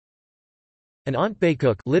An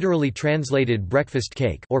ontbijtkoek, literally translated breakfast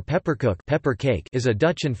cake or pepperkoek, pepper cake, is a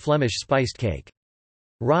Dutch and Flemish spiced cake.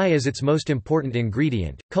 Rye is its most important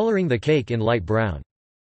ingredient, coloring the cake in light brown.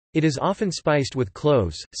 It is often spiced with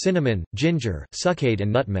cloves, cinnamon, ginger, sucade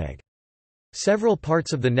and nutmeg. Several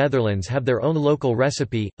parts of the Netherlands have their own local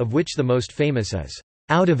recipe, of which the most famous is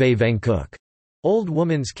oudevrouwenkoek, old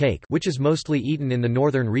woman's cake, which is mostly eaten in the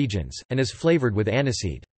northern regions, and is flavored with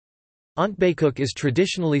aniseed. Ontbijtkoek is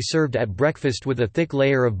traditionally served at breakfast with a thick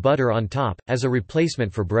layer of butter on top, as a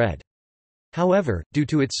replacement for bread. However, due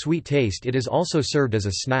to its sweet taste it is also served as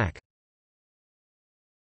a snack.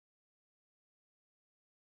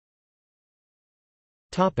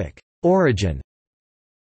 Origin.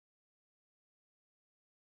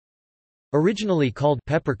 Originally called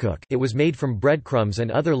pepperkoek, it was made from breadcrumbs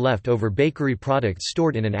and other leftover bakery products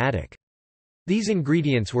stored in an attic. These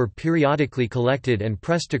ingredients were periodically collected and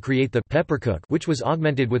pressed to create the pepperkoek, which was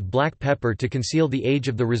augmented with black pepper to conceal the age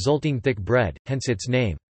of the resulting thick bread, hence its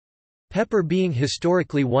name. Pepper being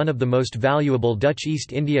historically one of the most valuable Dutch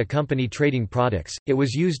East India Company trading products, it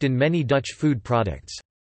was used in many Dutch food products.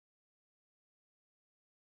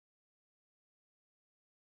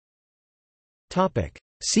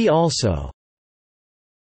 See also: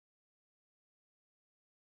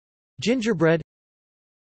 gingerbread,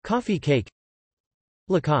 coffee cake,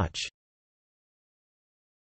 Lekkage.